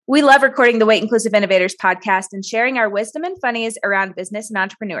We love recording the Weight Inclusive Innovators podcast and sharing our wisdom and funnies around business and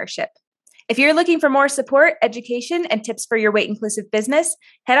entrepreneurship. If you're looking for more support, education, and tips for your weight inclusive business,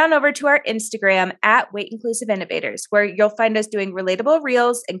 head on over to our Instagram at Weight Inclusive Innovators, where you'll find us doing relatable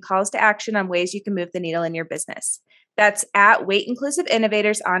reels and calls to action on ways you can move the needle in your business. That's at Weight Inclusive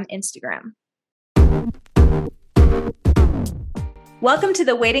Innovators on Instagram. Welcome to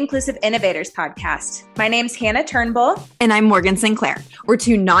the Weight Inclusive Innovators podcast. My name's Hannah Turnbull. And I'm Morgan Sinclair. We're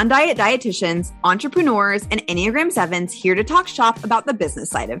two non-diet dietitians, entrepreneurs, and Enneagram 7s here to talk shop about the business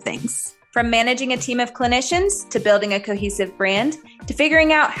side of things. From managing a team of clinicians to building a cohesive brand to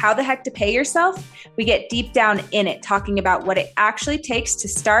figuring out how the heck to pay yourself, we get deep down in it, talking about what it actually takes to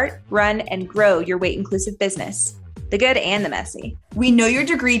start, run, and grow your weight inclusive business. The good and the messy. We know your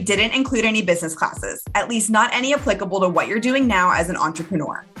degree didn't include any business classes, at least not any applicable to what you're doing now as an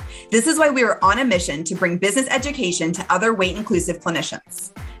entrepreneur. This is why we are on a mission to bring business education to other weight-inclusive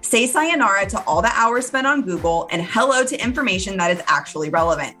clinicians. Say sayonara to all the hours spent on Google and hello to information that is actually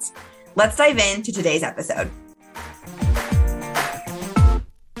relevant. Let's dive into today's episode.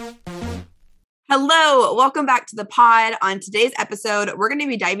 Hello, welcome back to the pod. On today's episode, we're going to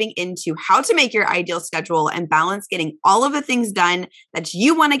be diving into how to make your ideal schedule and balance getting all of the things done that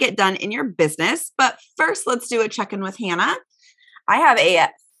you want to get done in your business. But first, let's do a check-in with Hannah. I have a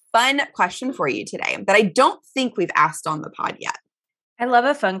fun question for you today that I don't think we've asked on the pod yet. I love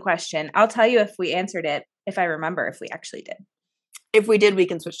a fun question. I'll tell you if we answered it, if I remember if we actually did. If we did, we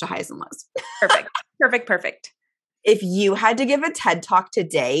can switch to highs and lows. Perfect. If you had to give a TED Talk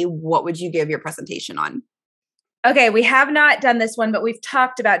today, what would you give your presentation on? Okay, we have not done this one, but we've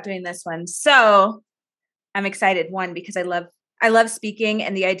talked about doing this one. So I'm excited, one, because I love speaking,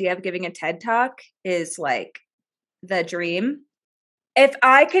 and the idea of giving a TED Talk is like the dream. If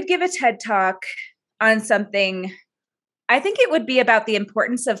I could give a TED Talk on something, I think it would be about the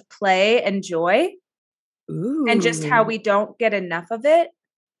importance of play and joy. Ooh. And just how we don't get enough of it.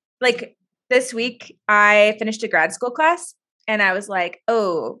 Like, this week, I finished a grad school class and I was like,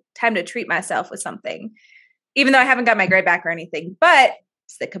 oh, time to treat myself with something, even though I haven't got my grade back or anything, but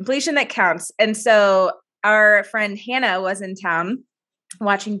it's the completion that counts. And so our friend Hannah was in town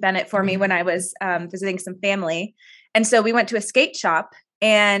watching Bennett for me when I was visiting some family. And so we went to a skate shop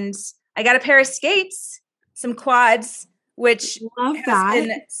and I got a pair of skates, some quads, which has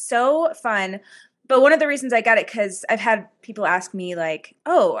been so fun. But one of the reasons I got it, because I've had people ask me like,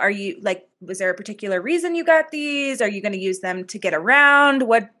 oh, are you like, was there a particular reason you got these? Are you going to use them to get around?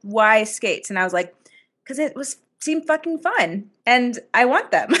 Why skates? And I was like, because seemed fucking fun and I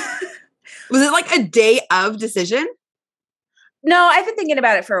want them. Was it like a day of decision? No, I've been thinking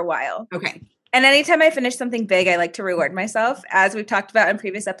about it for a while. Okay. And anytime I finish something big, I like to reward myself. As we've talked about in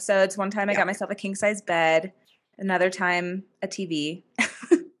previous episodes, one time I got myself a king size bed, another time a TV.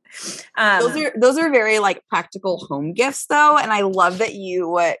 Those are very like practical home gifts though. And I love that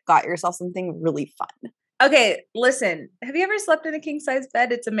you got yourself something really fun. Okay, listen, have you ever slept in a king size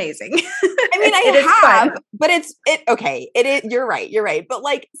bed? It's amazing. I mean, I have, but you're right. But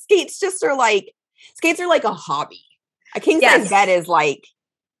like skates are like a hobby. A king size bed is like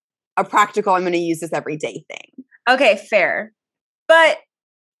a practical, I'm going to use this everyday thing. Okay, fair. But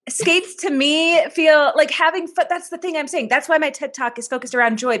skates to me feel like having fun. That's the thing I'm saying. That's why my TED Talk is focused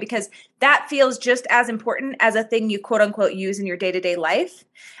around joy, because that feels just as important as a thing you quote unquote use in your day-to-day life.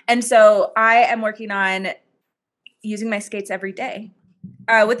 And so I am working on using my skates every day,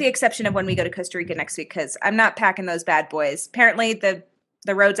 with the exception of when we go to Costa Rica next week, because I'm not packing those bad boys. Apparently the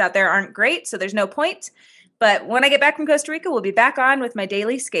roads out there aren't great, so there's no point. But when I get back from Costa Rica, we'll be back on with my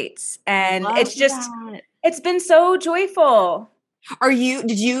daily skates. And it's been so joyful.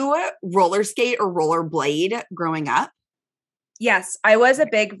 Did you roller skate or rollerblade growing up? Yes, I was a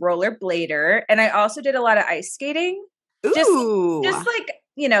big rollerblader, and I also did a lot of ice skating. Ooh. Just like,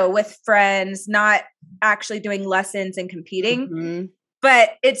 with friends, not actually doing lessons and competing. Mm-hmm.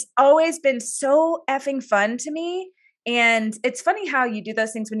 But it's always been so effing fun to me. And it's funny how you do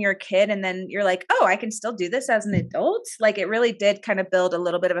those things when you're a kid and then you're like, oh, I can still do this as an adult. Like, it really did kind of build a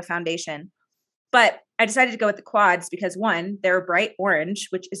little bit of a foundation. But I decided to go with the quads because, one, they're bright orange,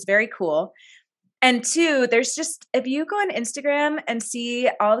 which is very cool. And two, there's just, if you go on Instagram and see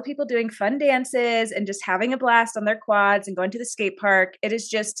all the people doing fun dances and just having a blast on their quads and going to the skate park, it is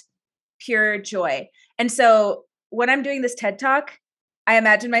just pure joy. And so when I'm doing this TED Talk, I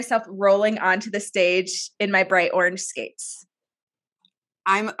imagine myself rolling onto the stage in my bright orange skates.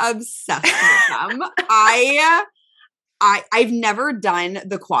 I'm obsessed with them. I've never done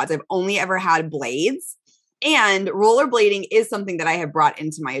the quads. I've only ever had blades. And rollerblading is something that I have brought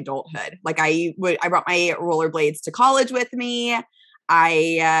into my adulthood. Like I brought my rollerblades to college with me.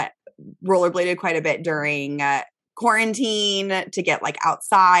 I rollerbladed quite a bit during quarantine to get like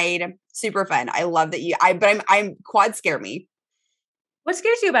outside. Super fun. I love that I'm quads scare me. What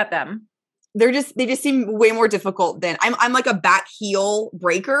scares you about them? They just seem way more difficult than I'm like a back heel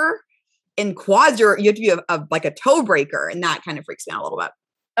breaker. In quads, you have to be like a toe breaker, and that kind of freaks me out a little bit.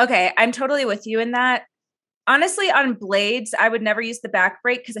 Okay, I'm totally with you in that. Honestly, on blades, I would never use the back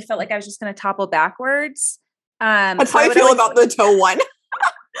brake because I felt like I was just going to topple backwards. That's how I feel about the toe one.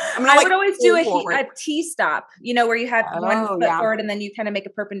 I would always do a T-stop, where you have one foot forward and then you kind of make a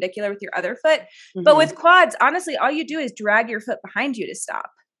perpendicular with your other foot. Mm-hmm. But with quads, honestly, all you do is drag your foot behind you to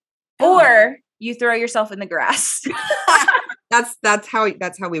stop. Or you throw yourself in the grass. That's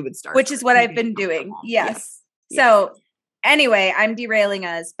how we would start. Which is what I've been doing. Yes. So anyway, I'm derailing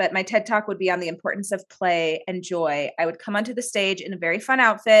us, but my TED Talk would be on the importance of play and joy. I would come onto the stage in a very fun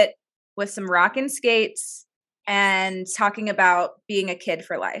outfit with some rockin' skates and talking about being a kid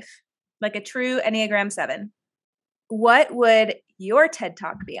for life, like a true Enneagram 7. What would your TED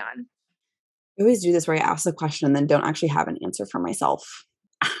Talk be on? I always do this where I ask the question and then don't actually have an answer for myself.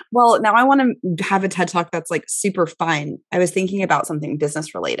 Well, now I want to have a TED Talk that's like super fun. I was thinking about something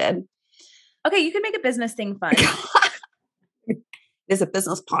business related. Okay, you can make a business thing fun. It is a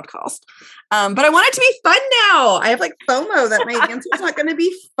business podcast. But I want it to be fun now. I have like FOMO that my answer is not going to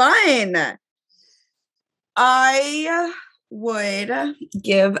be fun. I would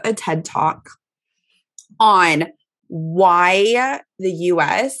give a TED Talk on why the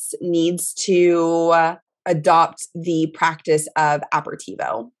US needs to adopt the practice of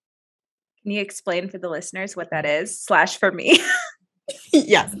aperitivo. Can you explain for the listeners what that is / for me?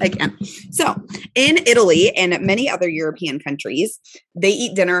 Yes, I can. So in Italy and many other European countries, they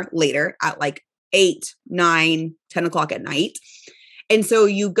eat dinner later at like 8, 9, 10 o'clock at night. And so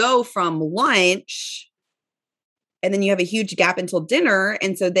you go from lunch and then you have a huge gap until dinner.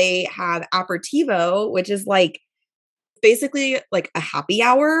 And so they have aperitivo, which is like basically like a happy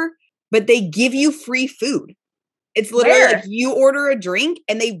hour, but they give you free food. It's literally like you order a drink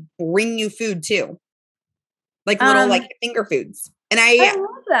and they bring you food too. Like little like finger foods. And I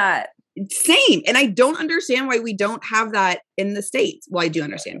love that. Same. And I don't understand why we don't have that in the States. Well, I do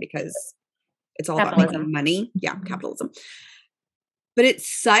understand because it's all about making money. Yeah, capitalism. But it's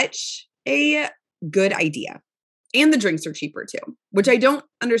such a good idea. And the drinks are cheaper too, which I don't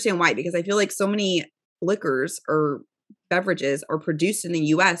understand why, because I feel like so many liquors or beverages are produced in the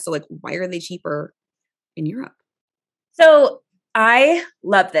US. So like, why are they cheaper in Europe? So I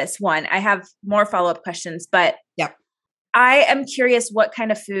love this one. I have more follow-up questions, but I am curious what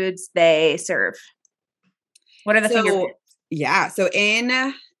kind of foods they serve. What are the finger foods? Yeah. So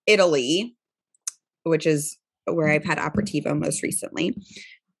in Italy, which is where I've had aperitivo most recently,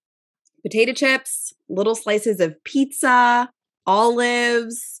 potato chips, little slices of pizza,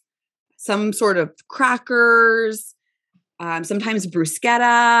 olives, some sort of crackers, sometimes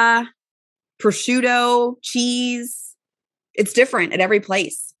bruschetta, prosciutto, cheese. It's different at every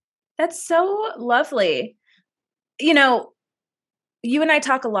place. That's so lovely. You and I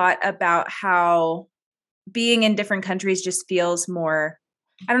talk a lot about how being in different countries just feels more,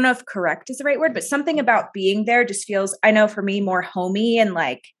 I don't know if correct is the right word, but something about being there just feels, I know for me, more homey and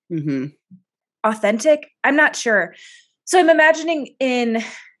like authentic. I'm not sure. So I'm imagining in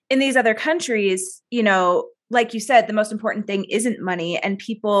these other countries, like you said, the most important thing isn't money, and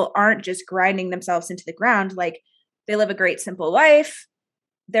people aren't just grinding themselves into the ground. Like they live a great, simple life.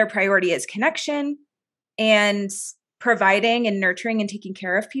 Their priority is connection and providing and nurturing and taking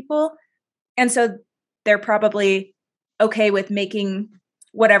care of people. And so they're probably okay with making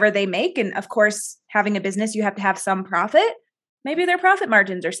whatever they make. And of course, having a business, you have to have some profit. Maybe their profit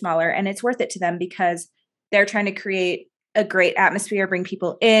margins are smaller and it's worth it to them because they're trying to create a great atmosphere, bring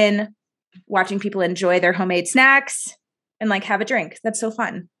people in, watching people enjoy their homemade snacks and like have a drink. That's so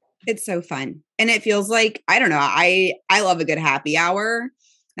fun. It's so fun. And it feels like, I don't know, I love a good happy hour.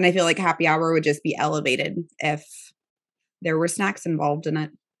 And I feel like happy hour would just be elevated if there were snacks involved in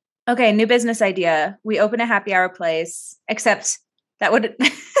it. Okay, new business idea. We open a happy hour place, except that would,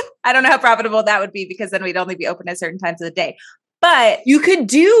 I don't know how profitable that would be because then we'd only be open at certain times of the day. But you could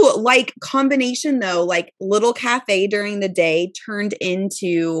do like combination though, like little cafe during the day turned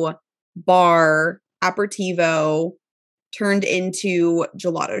into bar, aperitivo, turned into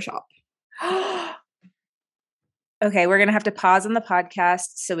gelato shop. Okay, we're going to have to pause on the podcast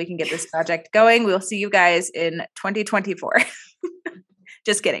so we can get this project going. We'll see you guys in 2024.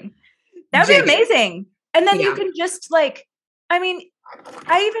 Just kidding. That would be amazing. And then you can just like, I mean,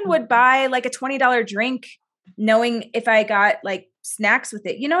 I even would buy like a $20 drink knowing if I got like snacks with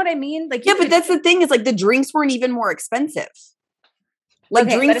it. You know what I mean? Like, yeah, but that's the thing is like the drinks weren't even more expensive. Like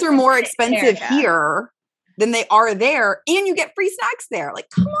Okay, drinks are more in expensive America. here than they are there, and you get free snacks there. Like,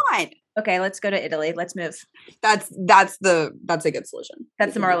 come on. Okay, let's go to Italy. Let's move. That's a good solution.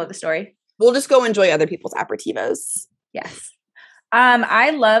 That's the moral of the story. We'll just go enjoy other people's aperitivos. Yes.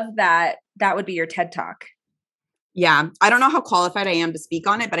 I love that. That would be your TED Talk. Yeah. I don't know how qualified I am to speak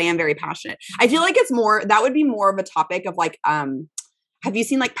on it, but I am very passionate. I feel like that would be more of a topic of like, have you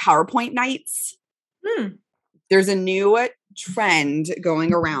seen like PowerPoint nights? There's a new trend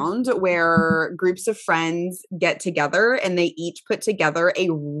going around where groups of friends get together and they each put together a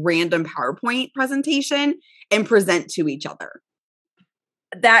random PowerPoint presentation and present to each other.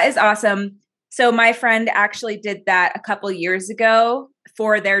 That is awesome. So my friend actually did that a couple years ago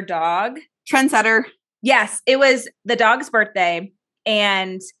for their dog. Trendsetter. Yes, it was the dog's birthday.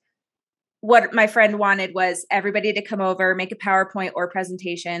 And what my friend wanted was everybody to come over, make a PowerPoint or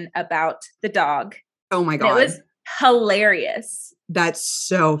presentation about the dog. Oh my God. And it was hilarious. That's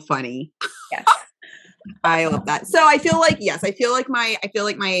so funny. Yes. I love that. So I feel like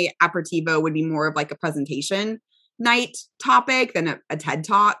my aperitivo would be more of like a presentation night topic than a TED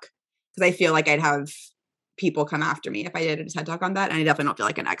Talk. Because I feel like I'd have people come after me if I did a TED Talk on that. And I definitely don't feel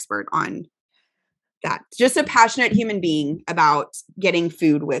like an expert on that. Just a passionate human being about getting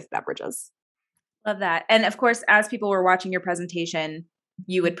food with beverages. Love that. And of course, as people were watching your presentation,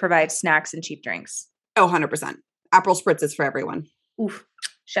 you would provide snacks and cheap drinks. Oh, 100%. Aperol spritzes for everyone. Oof,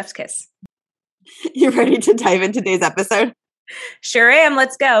 chef's kiss. You ready to dive into today's episode? Sure am.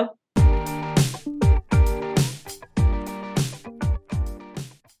 Let's go.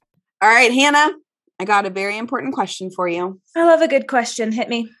 All right, Hannah, I got a very important question for you. I love a good question. Hit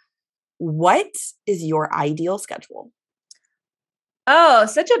me. What is your ideal schedule? Oh,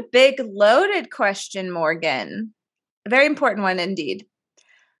 such a big loaded question, Morgan. A very important one indeed.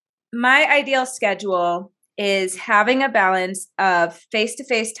 My ideal schedule is having a balance of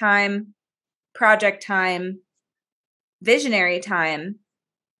face-to-face time, project time, visionary time,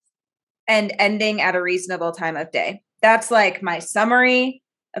 and ending at a reasonable time of day. That's like my summary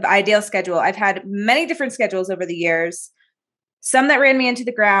of ideal schedule. I've had many different schedules over the years. Some that ran me into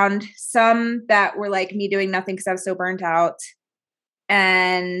the ground, some that were like me doing nothing because I was so burnt out.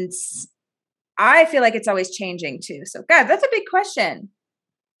 And I feel like it's always changing too. So God, that's a big question.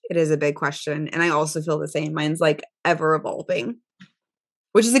 It is a big question. And I also feel the same. Mine's like ever evolving,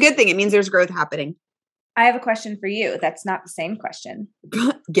 which is a good thing. It means there's growth happening. I have a question for you. That's not the same question.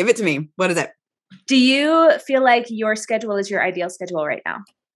 Give it to me. What is it? Do you feel like your schedule is your ideal schedule right now?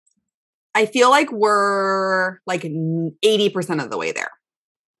 I feel like we're like 80% of the way there.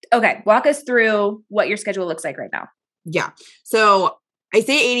 Okay. Walk us through what your schedule looks like right now. Yeah. So I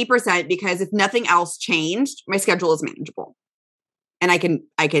say 80% because if nothing else changed, my schedule is manageable and I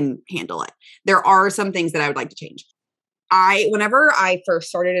can handle it. There are some things that I would like to change. Whenever I first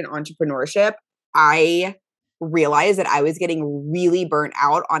started in entrepreneurship, I realized that I was getting really burnt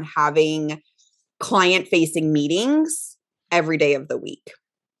out on having client-facing meetings every day of the week.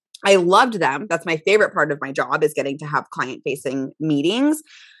 I loved them. That's my favorite part of my job, is getting to have client-facing meetings.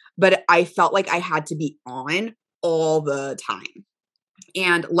 But I felt like I had to be on all the time.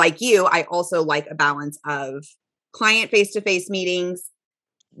 And like you, I also like a balance of client face-to-face meetings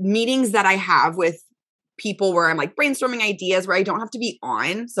that I have with people where I'm like brainstorming ideas where I don't have to be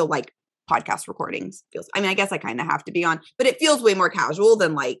on. So like podcast recordings I guess I kind of have to be on, but it feels way more casual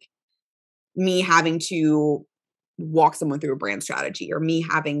than like me having to walk someone through a brand strategy or me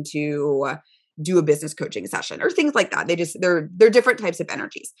having to do a business coaching session or things like that. They're different types of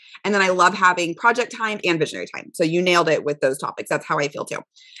energies. And then I love having project time and visionary time. So you nailed it with those topics. That's how I feel too.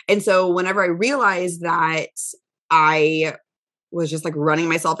 And so whenever I realized that I was just like running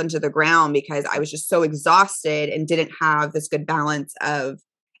myself into the ground because I was just so exhausted and didn't have this good balance of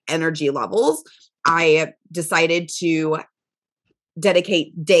energy levels, I decided to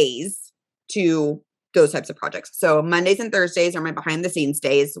dedicate days to those types of projects. So Mondays and Thursdays are my behind the scenes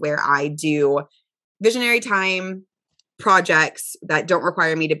days where I do visionary time projects that don't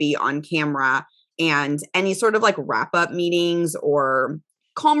require me to be on camera, and any sort of like wrap up meetings or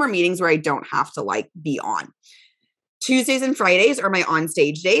calmer meetings where I don't have to like be on. Tuesdays and Fridays are my on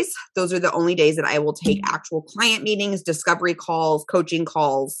stage days. Those are the only days that I will take actual client meetings, discovery calls, coaching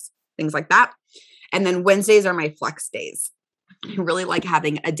calls, things like that. And then Wednesdays are my flex days. I really like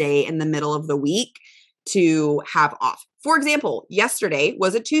having a day in the middle of the week to have off. For example, yesterday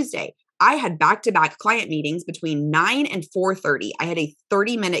was a Tuesday. I had back-to-back client meetings between 9 and 4:30. I had a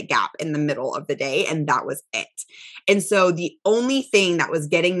 30-minute gap in the middle of the day, and that was it. And so the only thing that was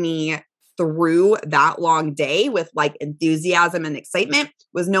getting me through that long day with like enthusiasm and excitement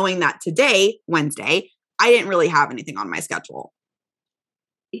was knowing that today, Wednesday, I didn't really have anything on my schedule.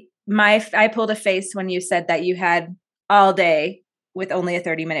 I pulled a face when you said that you had all day with only a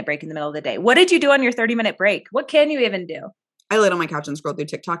 30-minute break in the middle of the day. What did you do on your 30-minute break? What can you even do? I laid on my couch and scrolled through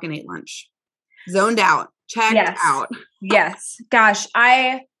TikTok and ate lunch. Zoned out. Checked out. Yes. Gosh,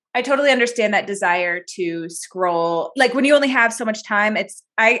 I totally understand that desire to scroll. Like when you only have so much time,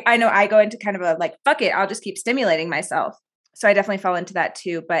 I know I go into kind of a like, fuck it, I'll just keep stimulating myself. So I definitely fall into that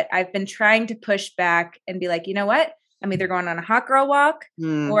too. But I've been trying to push back and be like, you know what? I'm either going on a hot girl walk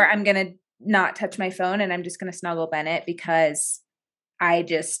or I'm going to not touch my phone and I'm just going to snuggle Bennett because I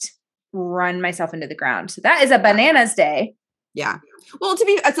just run myself into the ground. So that is a bananas day. Yeah. Well,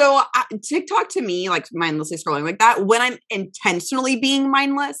 TikTok to me, like mindlessly scrolling like that, when I'm intentionally being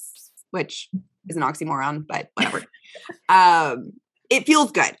mindless, which is an oxymoron, but whatever. It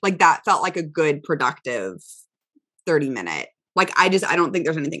feels good. Like that felt like a good, productive 30-minute. Like I don't think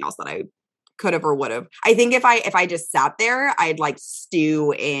there's anything else that I could have or would have. I think if I just sat there, I'd like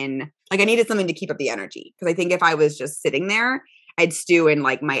stew in, like I needed something to keep up the energy. Because I think if I was just sitting there, I'd stew in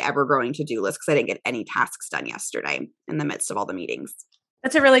like my ever-growing to-do list because I didn't get any tasks done yesterday in the midst of all the meetings.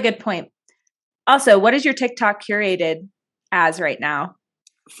 That's a really good point. Also, what is your TikTok curated as right now?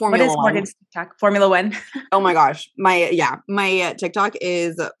 Formula What is Morgan's TikTok? Formula One. Oh my gosh. My TikTok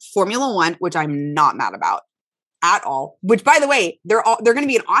is Formula One, which I'm not mad about at all. Which by the way, they're going to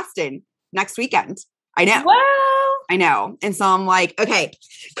be in Austin next weekend. I know. Wow. I know. And so I'm like, okay,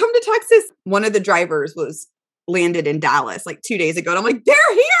 come to Texas. One of the drivers landed in Dallas like 2 days ago. And I'm like, they're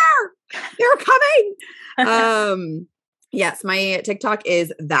here. They're coming. Yes, my TikTok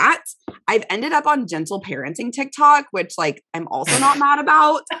is that. I've ended up on gentle parenting TikTok, which like I'm also not mad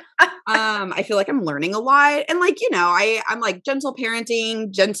about. I feel like I'm learning a lot. And like, I'm like gentle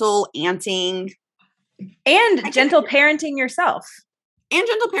parenting, gentle aunting. And gentle parenting yourself. And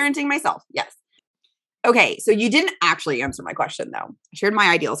gentle parenting myself. Yes. Okay. So you didn't actually answer my question though. I shared my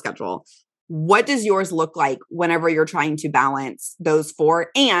ideal schedule. What does yours look like whenever you're trying to balance those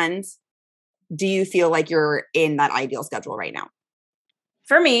four? And do you feel like you're in that ideal schedule right now?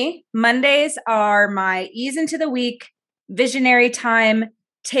 For me, Mondays are my ease into the week, visionary time,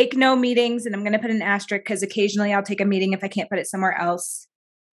 take no meetings. And I'm going to put an asterisk because occasionally I'll take a meeting if I can't put it somewhere else.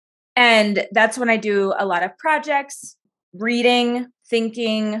 And that's when I do a lot of projects, reading,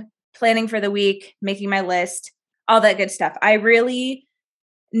 thinking, planning for the week, making my list, all that good stuff. I really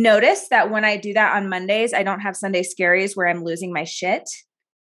notice that when I do that on Mondays, I don't have Sunday scaries where I'm losing my shit.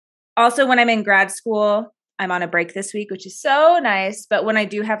 Also, when I'm in grad school, I'm on a break this week, which is so nice. But when I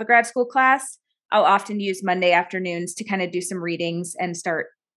do have a grad school class, I'll often use Monday afternoons to kind of do some readings and start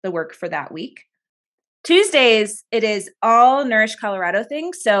the work for that week. Tuesdays, it is all Nourish Colorado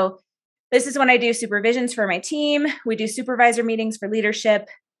things. So this is when I do supervisions for my team. We do supervisor meetings for leadership,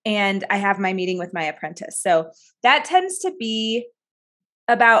 and I have my meeting with my apprentice. So that tends to be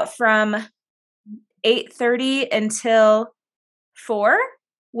about from 8:30 until 4,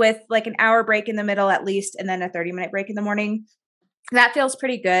 with like an hour break in the middle at least, and then a 30-minute break in the morning. That feels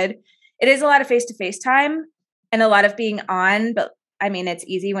pretty good. It is a lot of face-to-face time and a lot of being on, but I mean, it's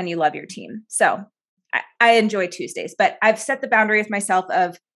easy when you love your team. So I enjoy Tuesdays, but I've set the boundary with myself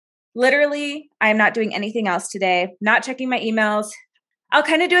of literally, I'm not doing anything else today, not checking my emails. I'll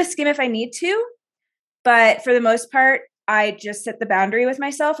kind of do a skim if I need to, but for the most part, I just set the boundary with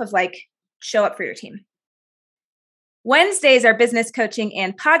myself of like, show up for your team. Wednesdays are business coaching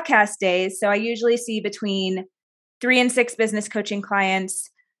and podcast days. So I usually see between 3 and 6 business coaching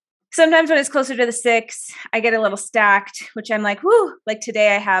clients. Sometimes when it's closer to the 6, I get a little stacked, which I'm like, whoo, like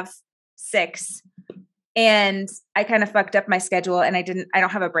today I have 6 and I kind of fucked up my schedule and I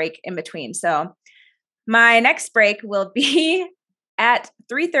don't have a break in between. So my next break will be at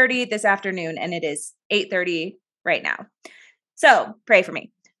 3:30 this afternoon and it is 8:30 right now. So pray for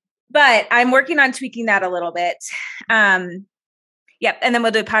me. But I'm working on tweaking that a little bit. Yep. And then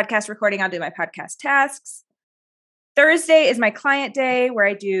we'll do podcast recording. I'll do my podcast tasks. Thursday is my client day where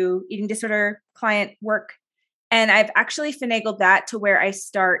I do eating disorder client work. And I've actually finagled that to where I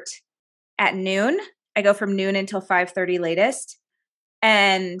start at noon. I go from noon until 5:30 latest.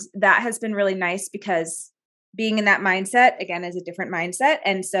 And that has been really nice because being in that mindset, again, is a different mindset.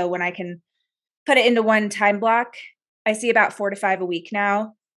 And so when I can put it into one time block, I see about 4 to 5 a week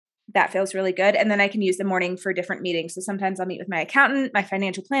now. That feels really good. And then I can use the morning for different meetings. So sometimes I'll meet with my accountant, my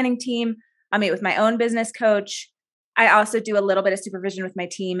financial planning team. I'll meet with my own business coach. I also do a little bit of supervision with my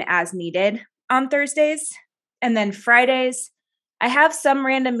team as needed on Thursdays. And then Fridays, I have some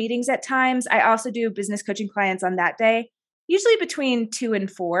random meetings at times. I also do business coaching clients on that day, usually between 2 and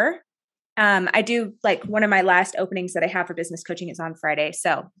 4. I do like one of my last openings that I have for business coaching is on Friday.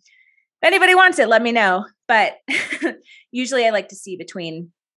 So if anybody wants it, let me know. But usually I like to see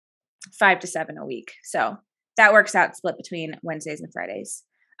between 5 to 7 a week. So that works out split between Wednesdays and Fridays.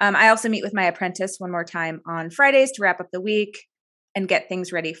 I also meet with my apprentice one more time on Fridays to wrap up the week and get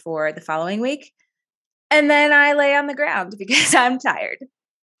things ready for the following week. And then I lay on the ground because I'm tired.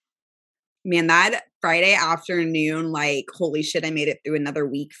 Man, that Friday afternoon, like, holy shit, I made it through another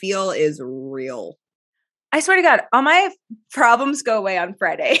week feel is real. I swear to God, all my problems go away on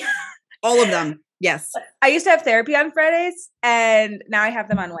Friday. All of them. Yes. I used to have therapy on Fridays and now I have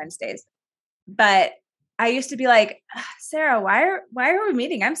them on Wednesdays. But I used to be like, Sarah, why are we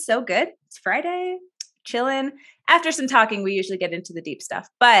meeting? I'm so good. It's Friday, chilling. After some talking, we usually get into the deep stuff.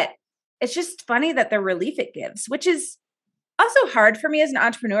 But it's just funny that the relief it gives, which is also hard for me as an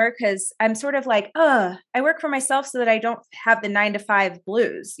entrepreneur because I'm sort of like, I work for myself so that I don't have the 9 to 5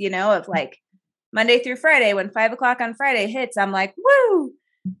 blues, of like Monday through Friday. When 5 o'clock on Friday hits, I'm like, woo.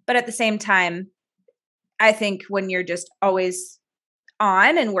 But at the same time, I think when you're just always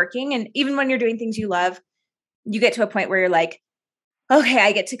on and working, and even when you're doing things you love, you get to a point where you're like, okay,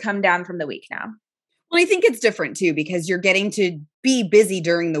 I get to come down from the week now. Well, I think it's different too, because you're getting to be busy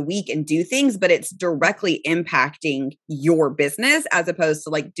during the week and do things, but it's directly impacting your business as opposed to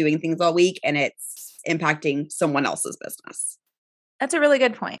like doing things all week and it's impacting someone else's business. That's a really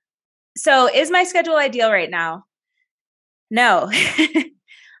good point. So is my schedule ideal right now? No.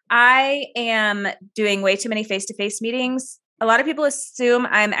 I am doing way too many face-to-face meetings. A lot of people assume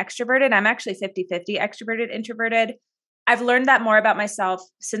I'm extroverted. I'm actually 50-50 extroverted, introverted. I've learned that more about myself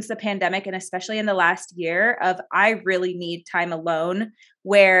since the pandemic, and especially in the last year of I really need time alone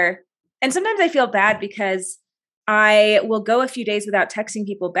and sometimes I feel bad because I will go a few days without texting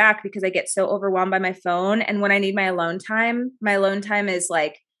people back because I get so overwhelmed by my phone. And when I need my alone time is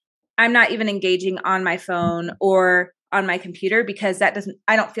like, I'm not even engaging on my phone or on my computer because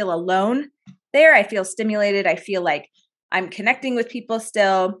I don't feel alone there. I feel stimulated. I feel like I'm connecting with people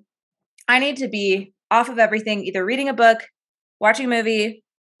still. I need to be off of everything, either reading a book, watching a movie,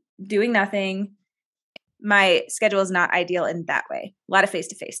 doing nothing. My schedule is not ideal in that way. A lot of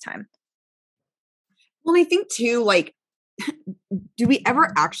face-to-face time. Well, I think too, like, do we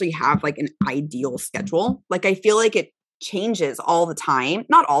ever actually have like an ideal schedule? Like, I feel like it changes all the time.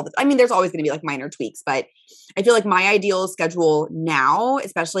 Not all the, I mean, there's always going to be like minor tweaks, but I feel like my ideal schedule now,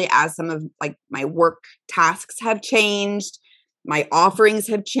 especially as some of like my work tasks have changed, my offerings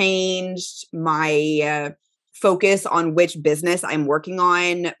have changed, my focus on which business I'm working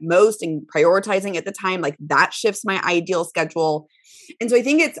on most and prioritizing at the time, like that shifts my ideal schedule. And so I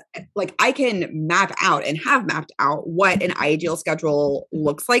think it's like I can map out and have mapped out what an ideal schedule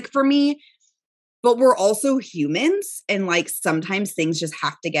looks like for me. But we're also humans, and like sometimes things just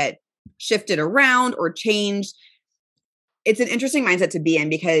have to get shifted around or changed. It's an interesting mindset to be in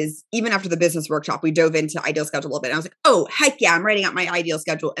because even after the business workshop, we dove into ideal schedule a little bit. And I was like, oh, heck yeah, I'm writing out my ideal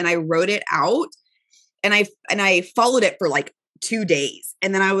schedule. And I wrote it out and I followed it for like 2 days.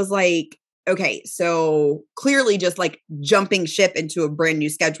 And then I was like, okay, so clearly just like jumping ship into a brand new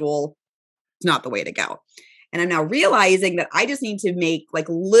schedule is not the way to go. And I'm now realizing that I just need to make like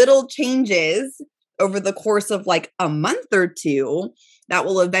little changes over the course of like a month or two that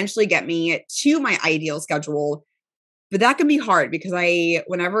will eventually get me to my ideal schedule. But that can be hard because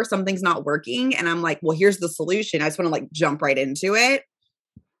whenever something's not working and I'm like, well, here's the solution, I just want to like jump right into it.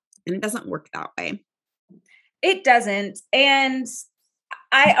 And it doesn't work that way. It doesn't. And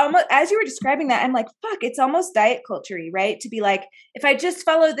I almost, as you were describing that, I'm like, fuck, it's almost diet culture-y, right? To be like, if I just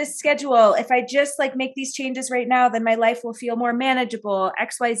follow this schedule, if I just like make these changes right now, then my life will feel more manageable,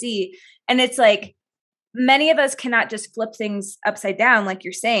 XYZ. And it's like, many of us cannot just flip things upside down, like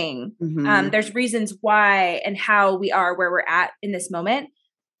you're saying. Mm-hmm. There's reasons why and how we are where we're at in this moment.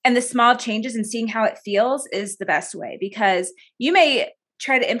 And the small changes and seeing how it feels is the best way, because you may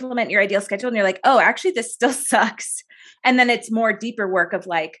try to implement your ideal schedule and you're like, oh, actually, this still sucks. And then it's more deeper work of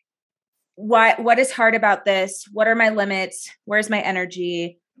like, what is hard about this? What are my limits? Where's my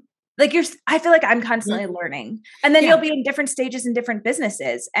energy? Like I feel like I'm constantly learning. And then you'll be in different stages in different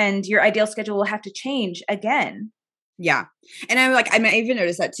businesses and your ideal schedule will have to change again. Yeah. And I'm like, I even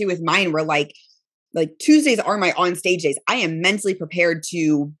noticed that too with mine where like Tuesdays are my on stage days. I am mentally prepared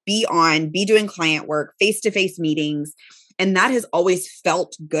to be doing client work, face-to-face meetings. And that has always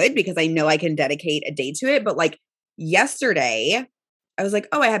felt good because I know I can dedicate a day to it. But like yesterday, I was like,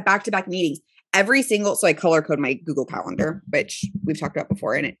 oh, I had back-to-back meetings. So I color code my Google Calendar, which we've talked about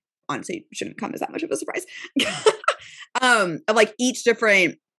before, and it honestly shouldn't come as that much of a surprise. Of like each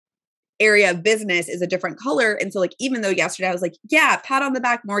different area of business is a different color. And so like, even though yesterday I was like, yeah, pat on the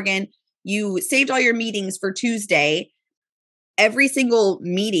back, Morgan, you saved all your meetings for Tuesday. Every single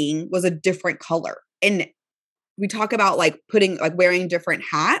meeting was a different color. And we talk about like wearing different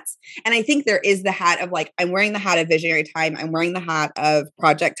hats. And I think there is the hat of like, I'm wearing the hat of visionary time. I'm wearing the hat of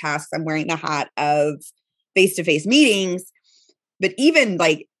project tasks. I'm wearing the hat of face-to-face meetings. But even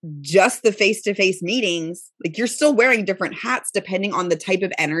like just the face-to-face meetings, like you're still wearing different hats depending on the type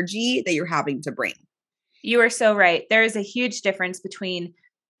of energy that you're having to bring. You are so right. There is a huge difference between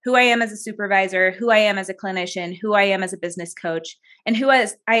who I am as a supervisor, who I am as a clinician, who I am as a business coach, and who I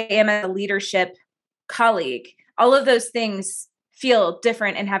am as a leadership colleague. All of those things feel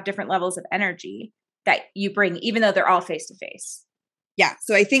different and have different levels of energy that you bring, even though they're all face-to-face. Yeah.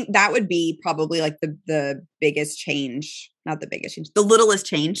 So I think that would be probably like the biggest change, not the biggest change, the littlest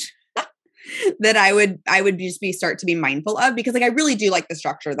change that I would just start to be mindful of, because like I really do like the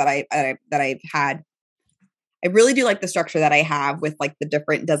structure that I've had. I really do like the structure that I have with like the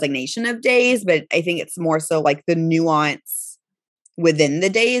different designation of days, but I think it's more so like the nuance within the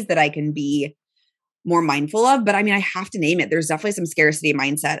days that I can be more mindful of. But I mean, I have to name it. There's definitely some scarcity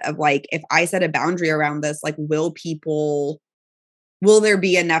mindset of like, if I set a boundary around this, like, will there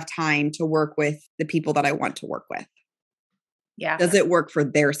be enough time to work with the people that I want to work with? Yeah. Does it work for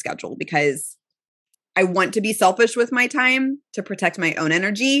their schedule? Because I want to be selfish with my time to protect my own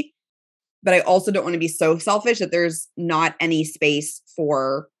energy, but I also don't want to be so selfish that there's not any space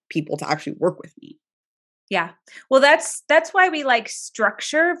for people to actually work with me. Yeah. Well, that's why we like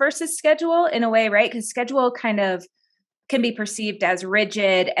structure versus schedule in a way, right? Because schedule kind of can be perceived as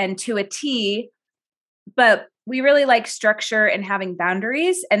rigid and to a T, but we really like structure and having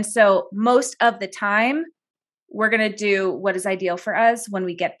boundaries. And so most of the time, we're going to do what is ideal for us when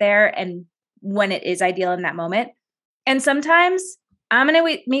we get there and when it is ideal in that moment. And sometimes I'm going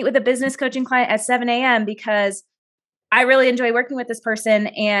to meet with a business coaching client at 7 a.m. because I really enjoy working with this person,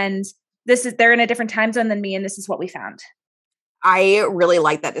 and they're in a different time zone than me, and this is what we found. I really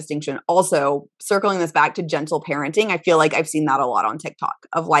like that distinction. Also, circling this back to gentle parenting, I feel like I've seen that a lot on TikTok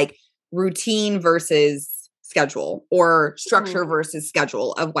of like routine versus schedule, or structure versus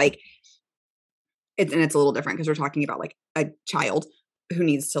schedule of like, it's a little different because we're talking about like a child who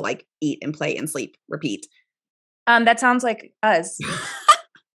needs to like eat and play and sleep, repeat. That sounds like us.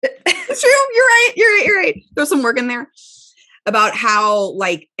 It's true. You're right. There's some work in there about how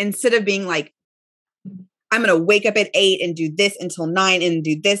like, instead of being like, I'm going to wake up at 8 and do this until 9 and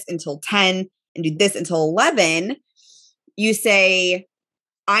do this until 10 and do this until 11, you say,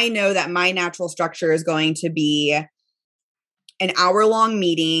 I know that my natural structure is going to be an hour-long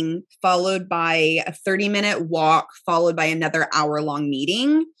meeting followed by a 30-minute walk followed by another hour-long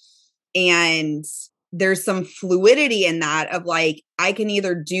meeting. And there's some fluidity in that of like, I can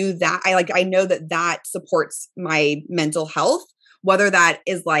either do that. I know that supports my mental health, whether that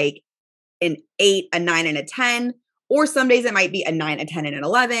is like an 8, a 9, and a 10, or some days it might be a 9, a 10, and an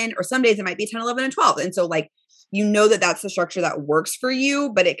 11, or some days it might be 10, 11, and 12. And so like, you know that that's the structure that works for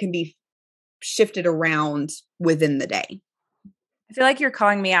you, but it can be shifted around within the day. I feel like you're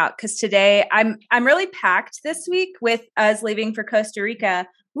calling me out because today I'm really packed this week with us leaving for Costa Rica.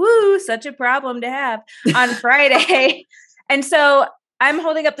 Woo, such a problem to have on Friday. And so I'm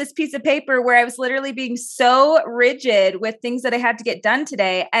holding up this piece of paper where I was literally being so rigid with things that I had to get done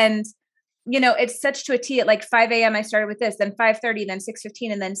today. And, you know, it's such to a T. At like 5 a.m. I started with this, then 5:30, then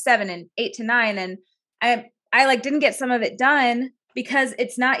 6:15, and then 7 and 8 to 9. And I like didn't get some of it done because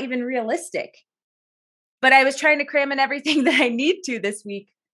it's not even realistic. But I was trying to cram in everything that I need to this week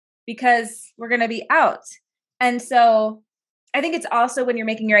because we're going to be out. And so I think it's also, when you're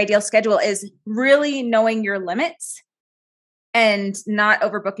making your ideal schedule, is really knowing your limits and not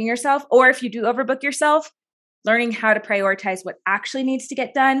overbooking yourself. Or if you do overbook yourself, learning how to prioritize what actually needs to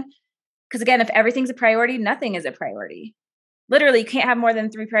get done. Because again, if everything's a priority, nothing is a priority. Literally, you can't have more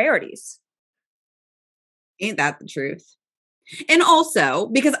than 3 priorities. Ain't that the truth? And also,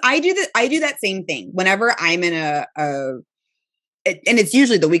 because I do that same thing whenever I'm in and it's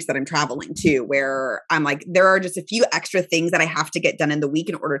usually the weeks that I'm traveling too, where I'm like, there are just a few extra things that I have to get done in the week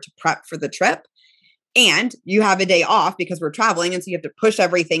in order to prep for the trip. And you have a day off because we're traveling. And so you have to push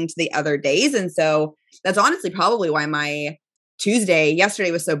everything to the other days. And so that's honestly probably why my Tuesday yesterday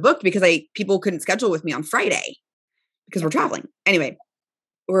was so booked, because people couldn't schedule with me on Friday because we're traveling. Anyway,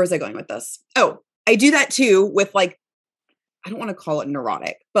 where was I going with this? Oh, I do that too with like, I don't want to call it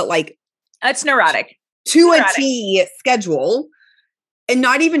neurotic, but like, it's neurotic to a T schedule. And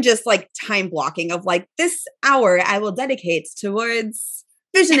not even just like time blocking of like, this hour I will dedicate towards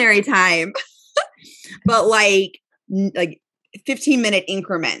visionary time, but like 15-minute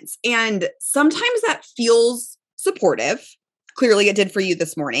increments. And sometimes that feels supportive. Clearly it did for you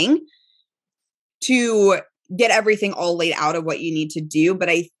this morning, to get everything all laid out of what you need to do. But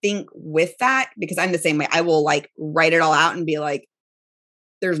I think with that, because I'm the same way, I will like write it all out and be like,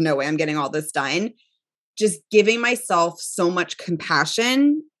 there's no way I'm getting all this done. Just giving myself so much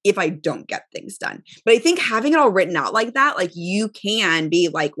compassion if I don't get things done. But I think having it all written out like that, like you can be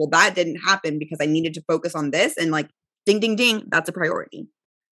like, well, that didn't happen because I needed to focus on this. And like, ding, ding, ding, that's a priority.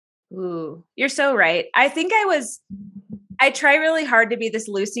 Ooh, you're so right. I think I try really hard to be this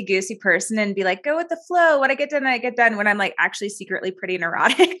loosey-goosey person and be like, go with the flow. When I get done, I get done, when I'm like actually secretly pretty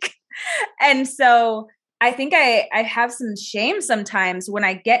neurotic. And so I think I have some shame sometimes when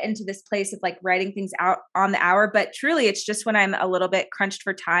I get into this place of like writing things out on the hour, but truly it's just when I'm a little bit crunched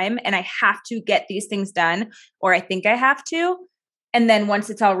for time and I have to get these things done, or I think I have to. And then once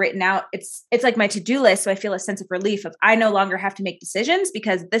it's all written out, it's like my to-do list. So I feel a sense of relief of I no longer have to make decisions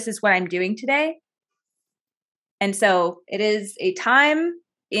because this is what I'm doing today. And so it is a time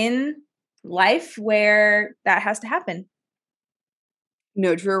in life where that has to happen.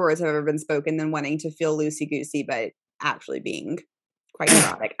 No truer words have ever been spoken than wanting to feel loosey-goosey, but actually being quite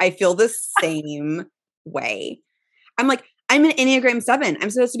neurotic. I feel the same way. I'm like, I'm an Enneagram 7. I'm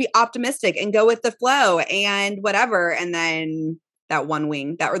supposed to be optimistic and go with the flow and whatever. And then that one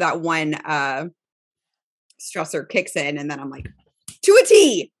stressor kicks in. And then I'm like, to a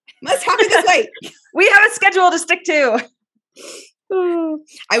T, must happen this way. We have a schedule to stick to.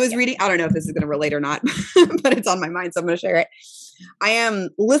 I was reading, I don't know if this is going to relate or not, but it's on my mind. So I'm going to share it. I am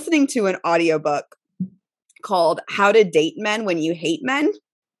listening to an audiobook called How to Date Men When You Hate Men.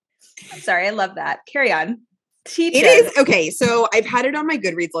 I'm sorry. I love that. Carry on. Teach it us. Is okay. So I've had it on my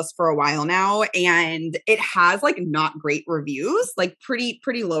Goodreads list for a while now, and it has like not great reviews, like pretty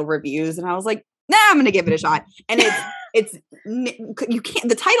low reviews. And I was like, nah, I'm going to give it a shot. And you can't,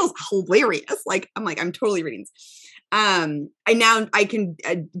 the title's hilarious. Like, I'm totally reading this. I can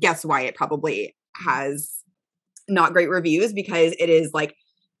guess why it probably has not great reviews, because it is like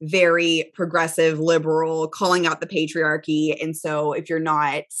very progressive, liberal, calling out the patriarchy. And so if you're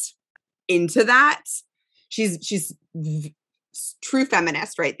not into that, she's true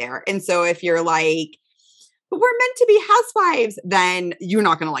feminist right there. And so if you're like, but we're meant to be housewives, then you're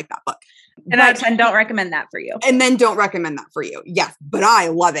not going to like that book. And I don't recommend that for you. And then don't recommend that for you. Yes. But I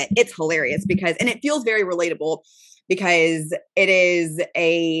love it. It's hilarious and it feels very relatable, because it is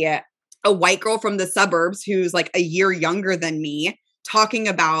a white girl from the suburbs who's like a year younger than me talking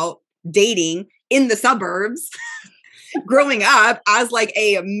about dating in the suburbs growing up as like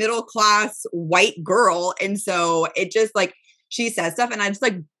a middle class white girl. And so it just like, she says stuff and I just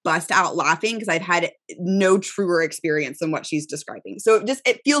like bust out laughing because I've had no truer experience than what she's describing. So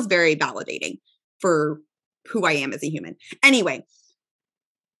it feels very validating for who I am as a human. Anyway,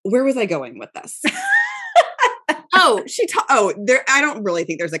 where was I going with this? I don't really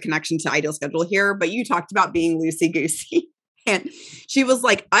think there's a connection to Ideal Schedule here, but you talked about being loosey-goosey. And she was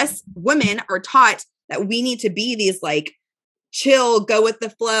like, us women are taught that we need to be these like chill, go with the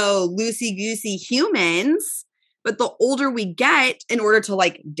flow, loosey-goosey humans. But the older we get, in order to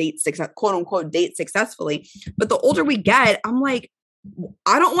like quote unquote date successfully, but the older we get, I'm like,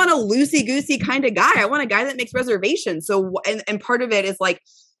 I don't want a loosey-goosey kind of guy. I want a guy that makes reservations. So, and part of it is like,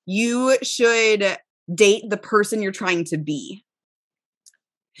 you should date the person you're trying to be.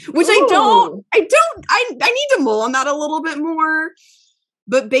 Which Ooh. I need to mull on that a little bit more.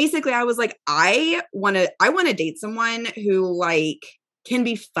 But basically I was like, I want to date someone who like can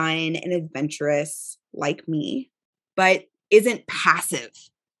be fun and adventurous like me, but isn't passive.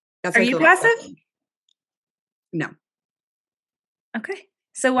 Are you passive? No. Okay.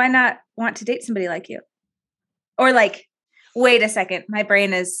 So why not want to date somebody like you? Or like, wait a second, my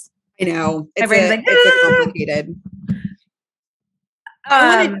brain is. I know. It's complicated.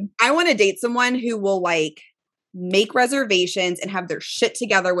 I want to date someone who will like make reservations and have their shit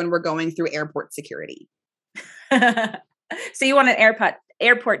together when we're going through airport security. So you want an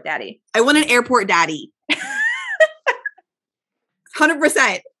airport daddy? I want an airport daddy.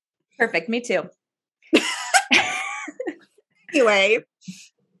 100%. Perfect. Me too. Anyway,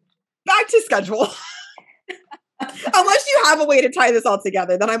 back to schedule. Unless you have a way to tie this all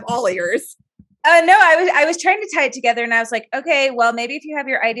together, then I'm all ears. No, I was trying to tie it together and I was like, okay, well, maybe if you have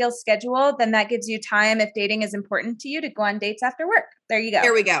your ideal schedule, then that gives you time if dating is important to you to go on dates after work. There you go.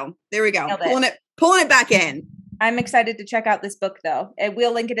 There we go. Pulling it back in. I'm excited to check out this book though. And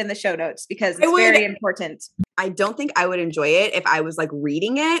we'll link it in the show notes because it's very important. I don't think I would enjoy it if I was like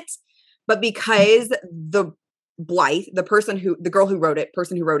reading it, but because the girl who wrote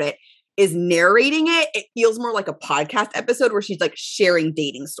it is narrating it, it feels more like a podcast episode where she's like sharing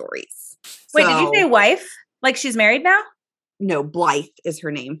dating stories. Wait, did you say wife? Like she's married now? No, Blythe is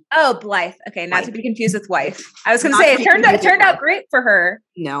her name. Oh, Blythe. Okay, not Blythe. to be confused with wife. I was going to Not say, to it be turned out great for her.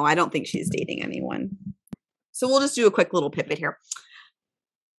 No, I don't think she's dating anyone. So we'll just do a quick little pivot here.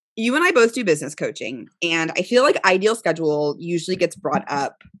 You and I both do business coaching, and I feel like ideal schedule usually gets brought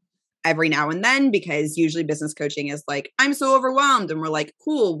up every now and then because usually business coaching is like, I'm so overwhelmed. And we're like,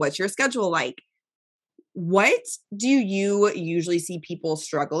 cool, what's your schedule like? What do you usually see people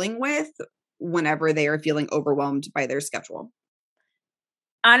struggling with whenever they are feeling overwhelmed by their schedule?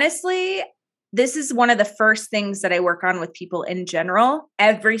 Honestly, this is one of the first things that I work on with people in general,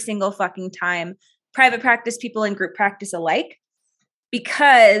 every single fucking time, private practice people and group practice alike,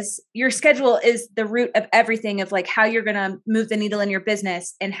 because your schedule is the root of everything of like how you're going to move the needle in your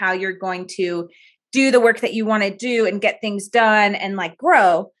business and how you're going to do the work that you want to do and get things done and like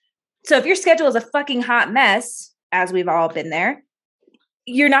grow. So if your schedule is a fucking hot mess, as we've all been there,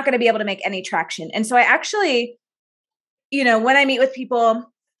 you're not going to be able to make any traction. And so I actually, when I meet with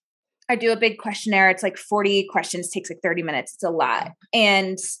people, I do a big questionnaire. It's like 40 questions, takes like 30 minutes. It's a lot.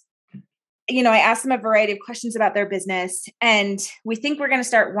 And, I ask them a variety of questions about their business, and we think we're going to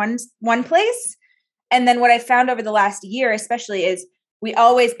start one place. And then what I found over the last year, especially, is we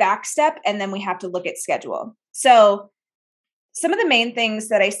always backstep and then we have to look at schedule. So some of the main things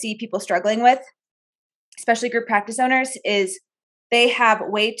that I see people struggling with, especially group practice owners, is they have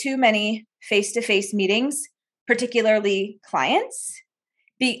way too many face-to-face meetings, particularly clients.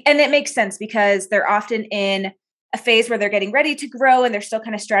 And it makes sense because they're often in a phase where they're getting ready to grow and they're still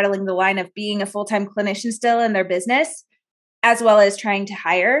kind of straddling the line of being a full-time clinician still in their business, as well as trying to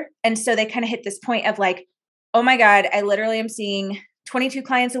hire. And so they kind of hit this point of like, oh my God, I literally am seeing 22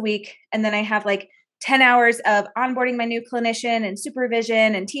 clients a week. And then I have like 10 hours of onboarding my new clinician and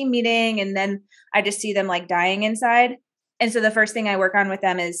supervision and team meeting. And then I just see them like dying inside. And so the first thing I work on with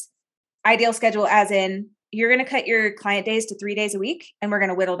them is ideal schedule, as in you're going to cut your client days to 3 days a week and we're going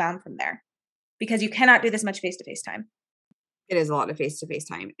to whittle down from there, because you cannot do this much face-to-face time. It is a lot of face-to-face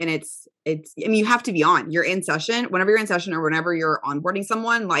time. And it's, you have to be on. You're in session. Whenever you're in session or whenever you're onboarding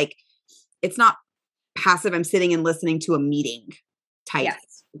someone, like it's not passive. I'm sitting and listening to a meeting type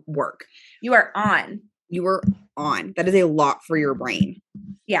work. You are on. You are on. That is a lot for your brain.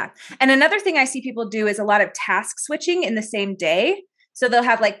 Yeah. And another thing I see people do is a lot of task switching in the same day. So they'll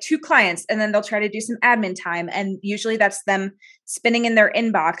have like 2 clients and then they'll try to do some admin time. And usually that's them spinning in their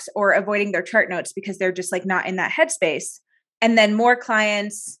inbox or avoiding their chart notes because they're just like not in that headspace. And then more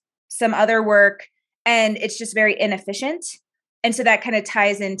clients, some other work, and it's just very inefficient. And so that kind of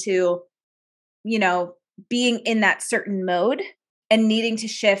ties into, being in that certain mode and needing to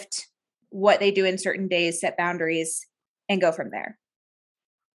shift what they do in certain days, set boundaries, and go from there.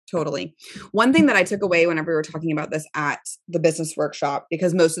 Totally. One thing that I took away whenever we were talking about this at the business workshop,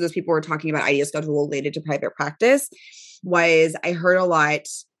 because most of those people were talking about ideal schedule related to private practice, was I heard a lot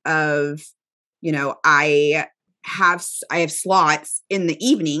of, I have slots in the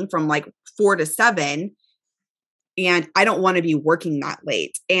evening from like 4 to 7, and I don't want to be working that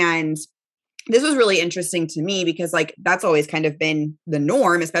late. And this was really interesting to me because like that's always kind of been the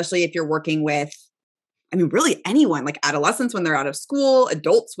norm, especially if you're working with, really anyone, like adolescents when they're out of school,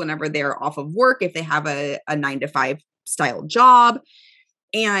 adults whenever they're off of work, if they have a 9-to-5 style job.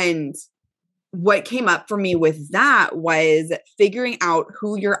 And what came up for me with that was figuring out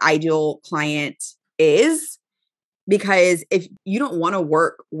who your ideal client is, because if you don't want to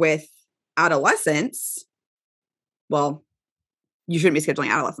work with adolescents, well, you shouldn't be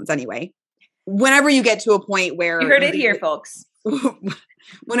scheduling adolescents anyway. Whenever you get to a point where you heard it here, folks.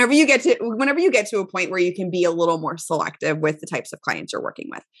 Whenever you get to a point where you can be a little more selective with the types of clients you're working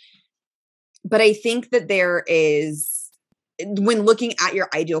with. But I think that there is, when looking at your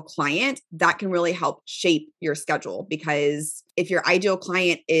ideal client, that can really help shape your schedule, because if your ideal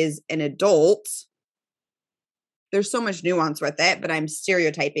client is an adult, there's so much nuance with it, but I'm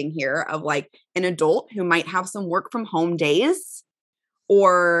stereotyping here of like an adult who might have some work from home days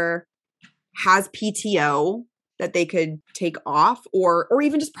or has PTO that they could take off, or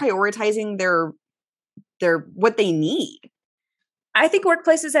even just prioritizing their what they need. I think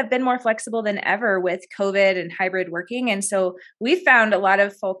workplaces have been more flexible than ever with COVID and hybrid working. And so we found a lot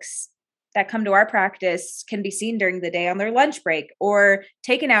of folks that come to our practice can be seen during the day on their lunch break or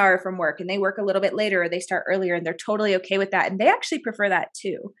take an hour from work, and they work a little bit later or they start earlier, and they're totally okay with that. And they actually prefer that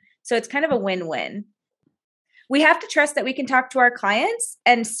too. So it's kind of a win-win. We have to trust that we can talk to our clients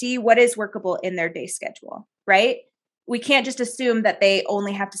and see what is workable in their day schedule, right? We can't just assume that they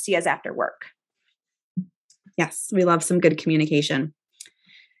only have to see us after work. Yes, we love some good communication.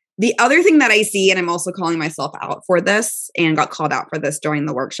 The other thing that I see, and I'm also calling myself out for this and got called out for this during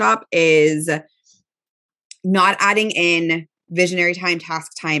the workshop, is not adding in visionary time,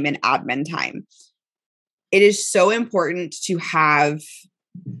 task time, and admin time. It is so important to have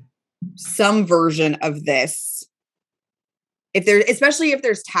some version of this. Especially if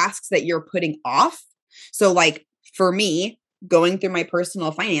there's tasks that you're putting off. So like for me, going through my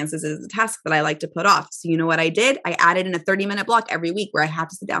personal finances is a task that I like to put off. So you know what I did? I added in a 30-minute block every week where I have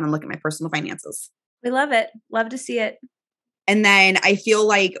to sit down and look at my personal finances. We love it. Love to see it. And then I feel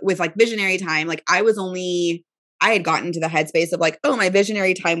like with like visionary time, like I had gotten to the headspace of like, oh, my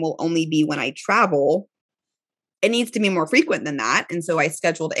visionary time will only be when I travel. It needs to be more frequent than that. And so I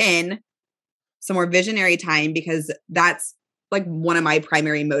scheduled in some more visionary time because that's like one of my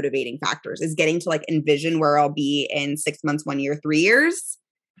primary motivating factors is getting to like envision where I'll be in 6 months, 1 year, 3 years.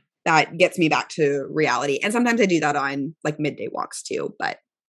 That gets me back to reality. And sometimes I do that on like midday walks too, but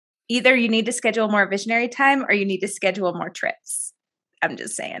either you need to schedule more visionary time or you need to schedule more trips. I'm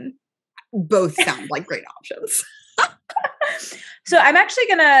just saying. Both sound like great options. So I'm actually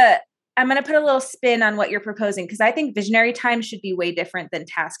going to put a little spin on what you're proposing because I think visionary time should be way different than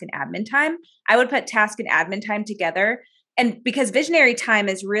task and admin time. I would put task and admin time together. And because visionary time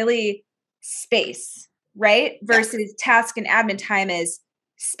is really space, right? Versus task and admin time is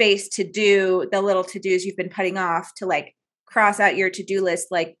space to do the little to-dos you've been putting off to like cross out your to-do list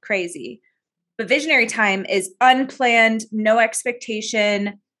like crazy. But visionary time is unplanned, no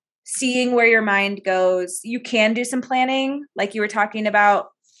expectation, seeing where your mind goes. You can do some planning, like you were talking about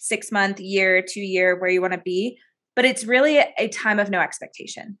 6 month, year, 2 year, where you want to be. But it's really a time of no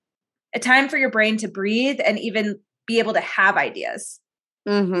expectation, a time for your brain to breathe and even be able to have ideas.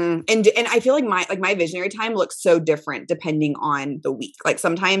 Mm-hmm. And I feel like my visionary time looks so different depending on the week. Like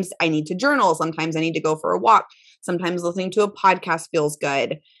sometimes I need to journal. Sometimes I need to go for a walk. Sometimes listening to a podcast feels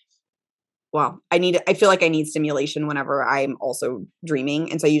good. Well, I feel like I need stimulation whenever I'm also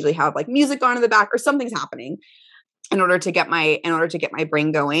dreaming. And so I usually have like music on in the back or something's happening in order to get my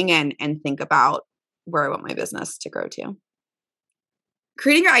brain going and think about where I want my business to grow to.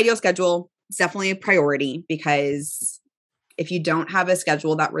 Creating your ideal schedule is definitely a priority because if you don't have a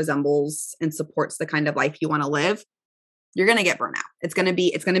schedule that resembles and supports the kind of life you want to live, you're going to get burnout. It's going to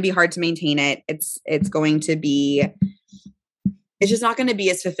be hard to maintain it. It's just not going to be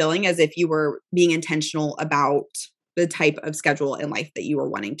as fulfilling as if you were being intentional about the type of schedule in life that you are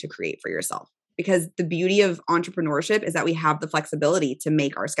wanting to create for yourself. Because the beauty of entrepreneurship is that we have the flexibility to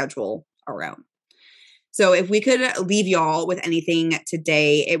make our schedule our own. So if we could leave y'all with anything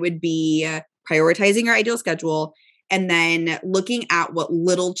today, it would be prioritizing your ideal schedule and then looking at what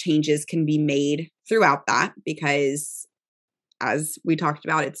little changes can be made throughout that. Because as we talked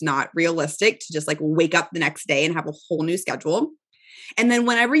about, it's not realistic to just like wake up the next day and have a whole new schedule. And then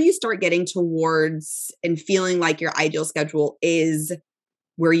whenever you start getting towards and feeling like your ideal schedule is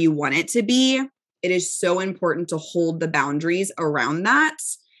where you want it to be, it is so important to hold the boundaries around that.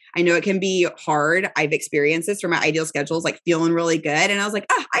 I know it can be hard. I've experienced this for my ideal schedules, like feeling really good. And I was like,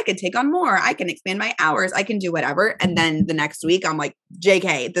 I could take on more. I can expand my hours. I can do whatever. And then the next week I'm like,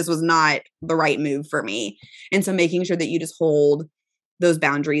 JK, this was not the right move for me. And so making sure that you just hold those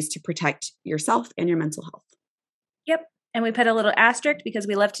boundaries to protect yourself and your mental health. Yep. And we put a little asterisk because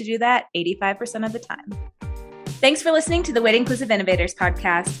we love to do that 85% of the time. Thanks for listening to the Weight Inclusive Innovators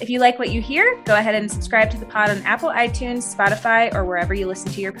podcast. If you like what you hear, go ahead and subscribe to the pod on Apple, iTunes, Spotify, or wherever you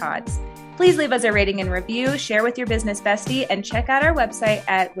listen to your pods. Please leave us a rating and review, share with your business bestie, and check out our website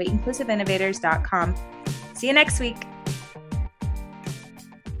at weightinclusiveinnovators.com. See you next week.